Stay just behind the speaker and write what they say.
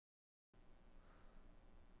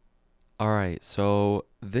Alright, so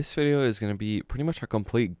this video is going to be pretty much a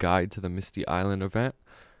complete guide to the Misty Island event.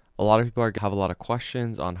 A lot of people have a lot of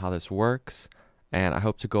questions on how this works, and I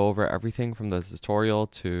hope to go over everything from the tutorial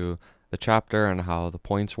to the chapter and how the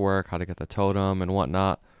points work, how to get the totem and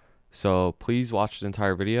whatnot. So please watch the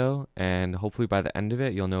entire video, and hopefully by the end of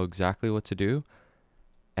it you'll know exactly what to do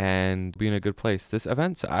and be in a good place. This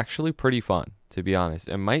event's actually pretty fun, to be honest.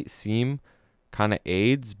 It might seem kind of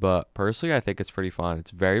AIDS, but personally I think it's pretty fun.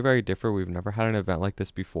 It's very different. We've never had an event like this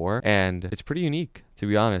before, and it's pretty unique, to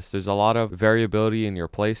be honest. There's a lot of variability in your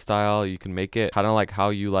play style. You can make it kind of like how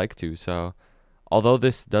you like to. So although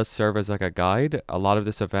this does serve as like a guide, a lot of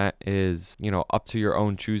this event is, up to your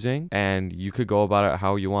own choosing, and you could go about it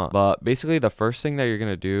how you want. But basically the first thing that you're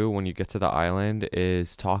going to do when you get to the island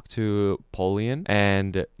is talk to Polian,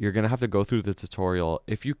 and you're going to have to go through the tutorial.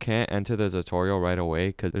 If you can't enter the tutorial right away,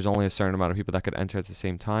 because there's only a certain amount of people that could enter at the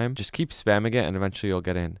same time, just keep spamming it and eventually you'll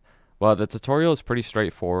get in. Well, the tutorial is pretty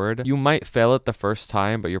straightforward. You might fail it the first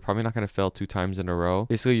time, but you're probably not going to fail 2 times in a row.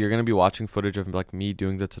 Basically, you're going to be watching footage of like me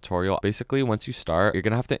doing the tutorial. Basically, once you start, you're going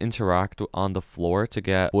to have to interact on the floor to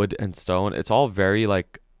get wood and stone. It's all very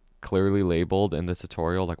like clearly labeled in the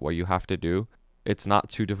tutorial, like what you have to do. It's not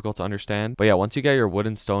too difficult to understand. But yeah, once you get your wood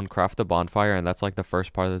and stone, craft the bonfire, and that's like the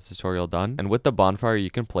first part of the tutorial done. And with the bonfire, you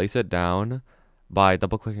can place it down by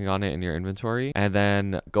double clicking on it in your inventory, and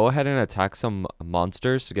then go ahead and attack some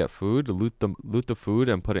monsters to get food. Loot the food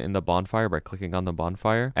and put it in the bonfire by clicking on the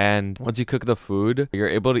bonfire. And once you cook the food, you're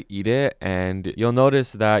able to eat it, and you'll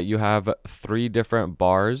notice that you have 3 different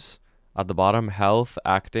bars at the bottom: health,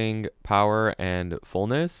 acting power, and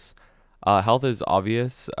fullness. Health is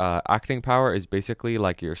obvious. Acting power is basically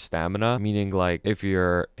like your stamina, meaning like if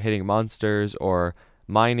you're hitting monsters or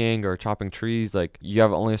mining or chopping trees, like you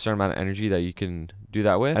have only a certain amount of energy that you can do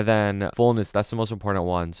that with. And then fullness, that's the most important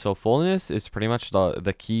one. So fullness is pretty much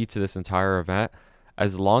the key to this entire event.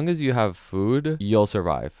 As long as you have food, you'll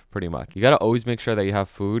survive, pretty much. You gotta always make sure that you have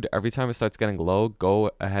food. Every time it starts getting low,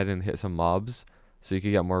 go ahead and hit some mobs so you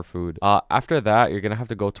can get more food. After that, you're gonna have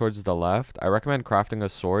to go towards the left. I recommend crafting a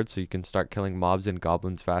sword so you can start killing mobs and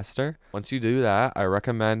goblins faster. Once you do that, I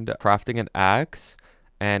recommend crafting an axe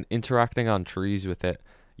and interacting on trees with it.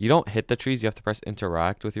 You don't hit the trees, you have to press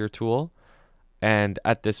interact with your tool. And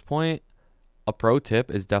at this point, a pro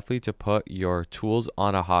tip is definitely to put your tools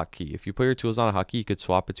on a hotkey. If you put your tools on a hotkey, you could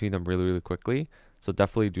swap between them really quickly. So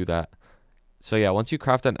definitely do that. So yeah, once you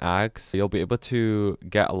craft an axe, you'll be able to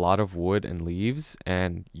get a lot of wood and leaves,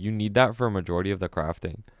 and you need that for a majority of the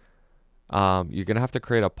crafting. You're gonna have to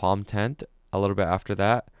create a palm tent a little bit after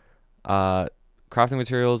that. Crafting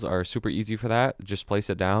materials are super easy for that. Just place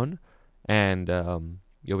it down, and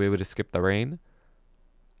you'll be able to skip the rain.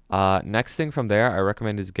 Next thing from there, I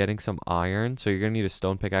recommend is getting some iron. So you're gonna need a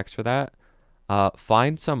stone pickaxe for that.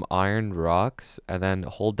 Find some iron rocks and then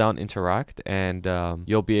hold down interact, and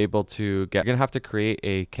you'll be able to get. You're gonna have to create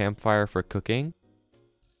a campfire for cooking.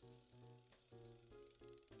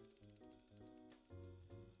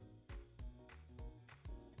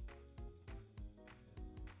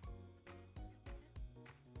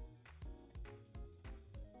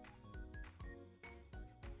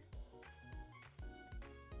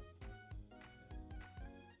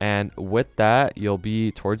 And with that, you'll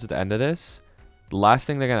be towards the end of this. The last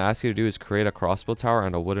thing they're going to ask you to do is create a crossbow tower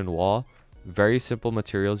and a wooden wall. Very simple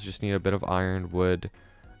materials. You just need a bit of iron, wood,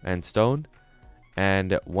 and stone.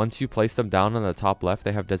 And once you place them down on the top left,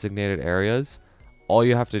 they have designated areas. All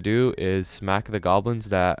you have to do is smack the goblins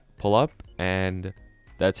that pull up, and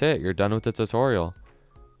that's it. You're done with the tutorial.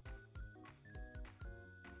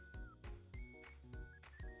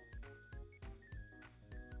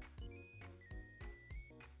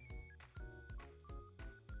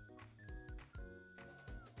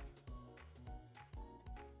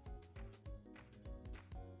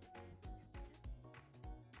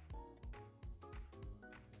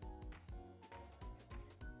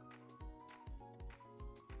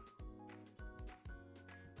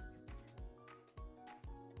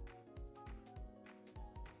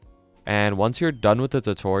 And once you're done with the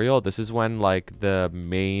tutorial, this is when like the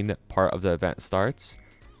main part of the event starts.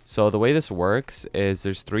 So the way this works is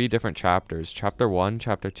there's 3 different chapters: chapter 1,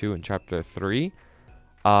 chapter 2, and chapter 3.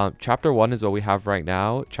 Chapter 1 is what we have right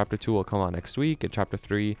now. Chapter 2 will come out next week, and chapter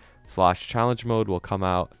 3/challenge mode will come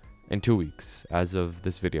out in 2 weeks as of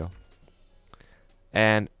this video.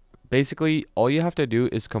 And basically all you have to do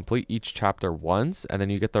is complete each chapter once, and then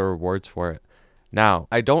you get the rewards for it. Now,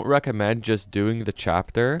 I don't recommend just doing the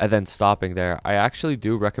chapter and then stopping there. I actually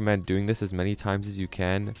do recommend doing this as many times as you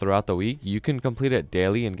can throughout the week. You can complete it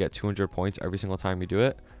daily and get 200 points every single time you do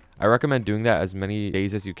it. I recommend doing that as many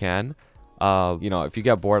days as you can. You know, if you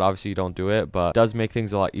get bored, obviously you don't do it, but it does make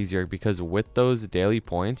things a lot easier because with those daily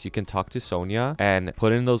points, you can talk to Sonia and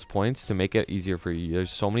put in those points to make it easier for you. There's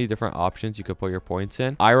so many different options you could put your points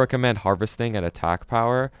in. I recommend harvesting and attack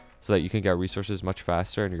power so that you can get resources much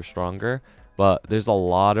faster and you're stronger. But there's a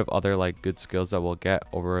lot of other like good skills that we'll get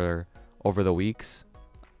over the weeks,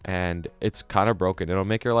 and it's kind of broken. It'll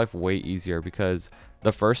make your life way easier because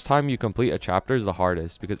the first time you complete a chapter is the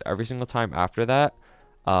hardest, because every single time after that,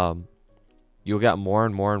 you'll get more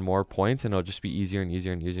and more and more points, and it'll just be easier and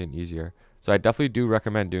easier and easier and easier. So I definitely do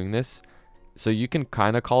recommend doing this. So you can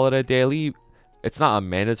kind of call it a daily. It's not a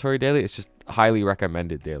mandatory daily, it's just highly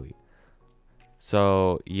recommended daily.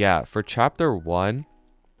 So yeah, for chapter 1,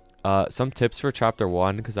 some tips for chapter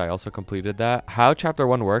 1, because I also completed that. How chapter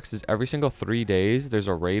 1 works is every single 3 days there's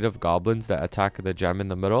a raid of goblins that attack the gem in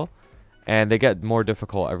the middle, and they get more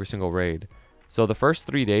difficult every single raid. So the first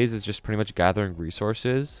 3 days is just pretty much gathering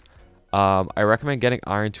resources. I recommend getting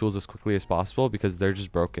iron tools as quickly as possible because they're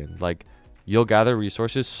just broken. Like, you'll gather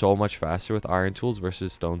resources so much faster with iron tools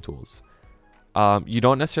versus stone tools. You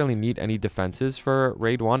don't necessarily need any defenses for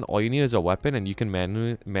raid 1. All you need is a weapon, and you can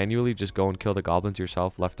manually just go and kill the goblins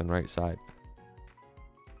yourself left and right side.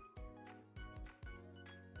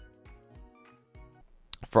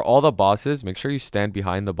 For all the bosses, make sure you stand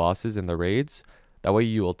behind the bosses in the raids. That way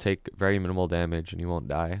you will take very minimal damage and you won't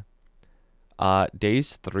die.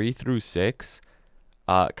 Days 3 through 6,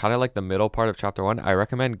 kind of like the middle part of chapter 1, I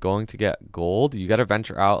recommend going to get gold. You got to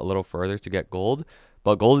venture out a little further to get gold,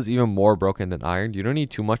 but gold is even more broken than iron. You don't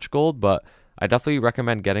need too much gold, but I definitely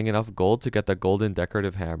recommend getting enough gold to get the golden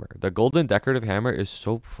decorative hammer. The golden decorative hammer is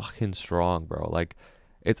so fucking strong, bro. Like,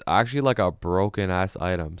 it's actually like a broken ass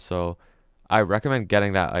item. So I recommend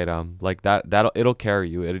getting that item. Like, it'll carry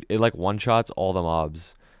you. It like one shots all the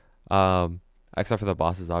mobs. Except for the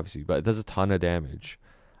bosses, obviously, but it does a ton of damage.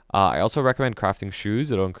 I also recommend crafting shoes.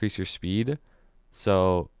 It'll increase your speed,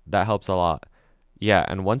 so that helps a lot. Yeah,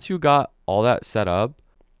 and once you got all that set up,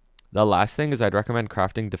 the last thing is I'd recommend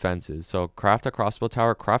crafting defenses. So craft a crossbow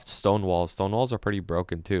tower, craft stone walls. Stone walls are pretty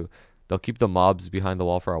broken too. They'll keep the mobs behind the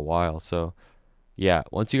wall for a while. So yeah,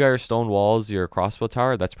 once you got your stone walls, your crossbow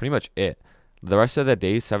tower, that's pretty much it. The rest of the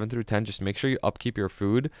days, 7 through 10, just make sure you upkeep your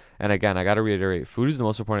food. And again, I got to reiterate, food is the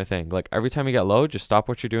most important thing. Like, every time you get low, just stop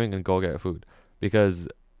what you're doing and go get food, because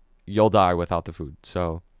you'll die without the food.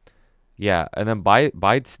 So yeah, and then by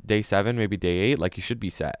day 7, maybe day 8, like, you should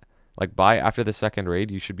be set. Like, by after the second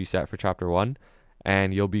raid, you should be set for chapter 1,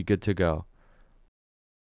 and you'll be good to go.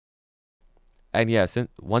 And yeah,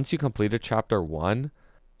 once you completed chapter 1,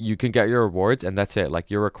 you can get your rewards, and that's it. Like,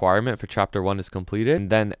 your requirement for chapter 1 is completed, and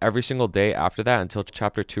then every single day after that until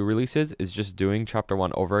chapter 2 releases is just doing chapter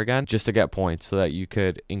 1 over again just to get points so that you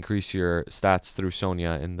could increase your stats through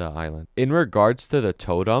Sonia in the island. In regards to the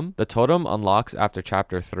totem unlocks after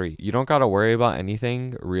chapter 3. You don't gotta worry about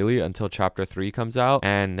anything really until chapter 3 comes out,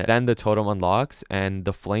 and then the totem unlocks. And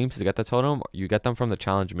the flames to get the totem, you get them from the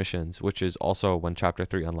challenge missions, which is also when chapter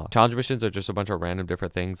 3 unlocks. Challenge missions are just a bunch of random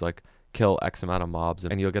different things, like kill X amount of mobs,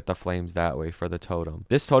 and you'll get the flames that way for the totem.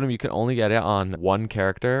 This totem, you can only get it on one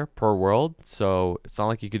character per world, so it's not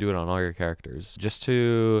like you could do it on all your characters. Just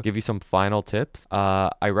to give you some final tips,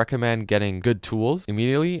 I recommend getting good tools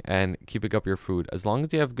immediately and keeping up your food. As long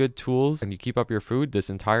as you have good tools and you keep up your food, this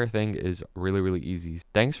entire thing is really, really easy.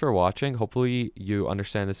 Thanks for watching. Hopefully you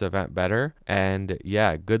understand this event better, and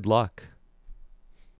yeah, good luck.